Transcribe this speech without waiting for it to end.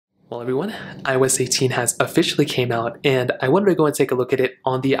Well, everyone, iOS 18 has officially came out, and I wanted to go and take a look at it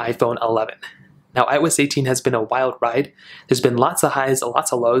on the iPhone 11. Now, iOS 18 has been a wild ride. There's been lots of highs,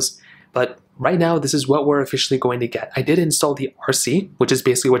 lots of lows, but right now, this is what we're officially going to get. I did install the RC, which is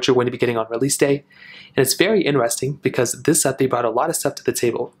basically what you're going to be getting on release day, and it's very interesting because this set, they brought a lot of stuff to the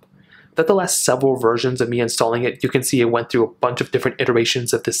table. But the last several versions of me installing it, you can see it went through a bunch of different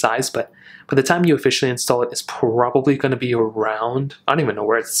iterations of this size, but by the time you officially install it, it's probably going to be around, I don't even know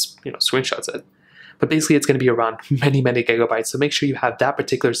where it's, screenshots it, but basically it's going to be around many gigabytes, so make sure you have that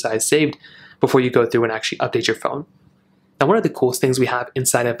particular size saved before you go through and actually update your phone. Now, one of the coolest things we have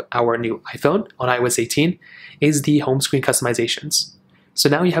inside of our new iPhone on iOS 18 is the home screen customizations. So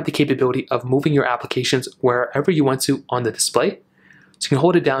now you have the capability of moving your applications wherever you want to on the display. So you can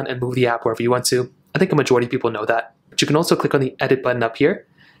hold it down and move the app wherever you want to. I think a majority of people know that. But you can also click on the edit button up here,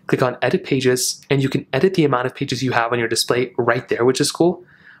 click on edit pages, and you can edit the amount of pages you have on your display right there, which is cool.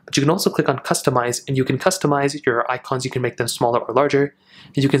 But you can also click on customize, and you can customize your icons. You can make them smaller or larger.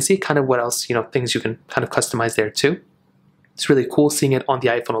 And you can see kind of what else, things you can kind of customize there too. It's really cool seeing it on the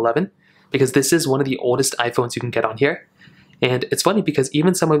iPhone 11 because this is one of the oldest iPhones you can get on here. And it's funny because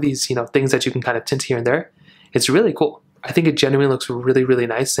even some of these, things that you can kind of tint here and there, it's really cool. I think it genuinely looks really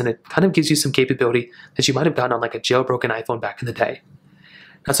nice, and it kind of gives you some capability that you might have gotten on like a jailbroken iPhone back in the day.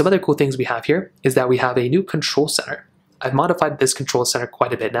 Now, some other cool things we have here is that we have a new control center. I've modified this control center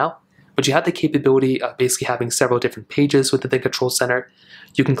quite a bit now, but you have the capability of basically having several different pages within the control center.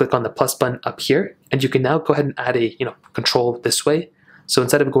 You can click on the plus button up here, and you can now go ahead and add a control this way. So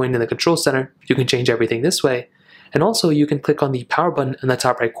instead of going to the control center, you can change everything this way. And also you can click on the power button in the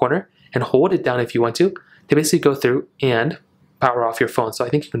top right corner and hold it down if you want to basically go through and power off your phone. So I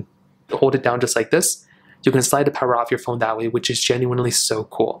think you can hold it down just like this. You can slide the power off your phone that way, which is genuinely so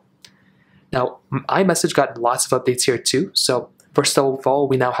cool. Now, iMessage got lots of updates here too. So first of all,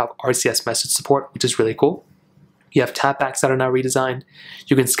 we now have RCS message support, which is really cool. You have tapbacks that are now redesigned.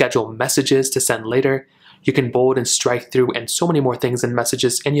 You can schedule messages to send later. You can bold and strike through and so many more things in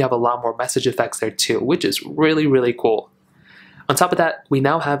messages, and you have a lot more message effects there too, which is really cool. On top of that, we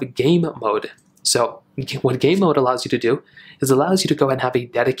now have game mode. So what game mode allows you to do is allows you to go ahead and have a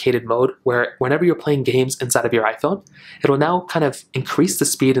dedicated mode where whenever you're playing games inside of your iPhone, it will now kind of increase the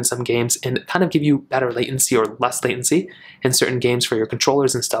speed in some games and kind of give you better latency or less latency in certain games for your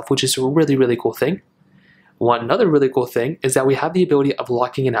controllers and stuff, which is a really cool thing. One other really cool thing is that we have the ability of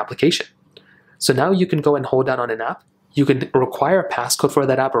locking an application. So now you can go and hold down on an app. You can require a passcode for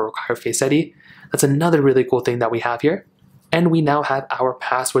that app or require Face ID. That's another really cool thing that we have here. And we now have our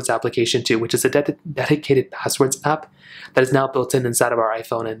passwords application too, which is a dedicated passwords app that is now built in inside of our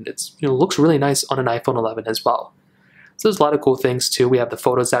iPhone, and it's looks really nice on an iPhone 11 as well. So there's a lot of cool things too. We have the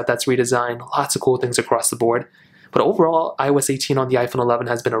Photos app that's redesigned, lots of cool things across the board. But overall, iOS 18 on the iPhone 11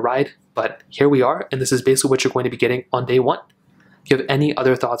 has been a ride, but here we are, and this is basically what you're going to be getting on day one. If you have any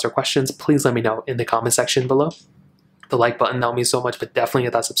other thoughts or questions, please let me know in the comment section below. The like button, that would mean so much, but definitely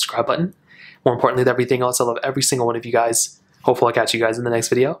hit that subscribe button. More importantly than everything else, I love every single one of you guys. Hopefully I'll catch you guys in the next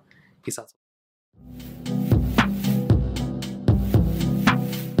video. Peace out.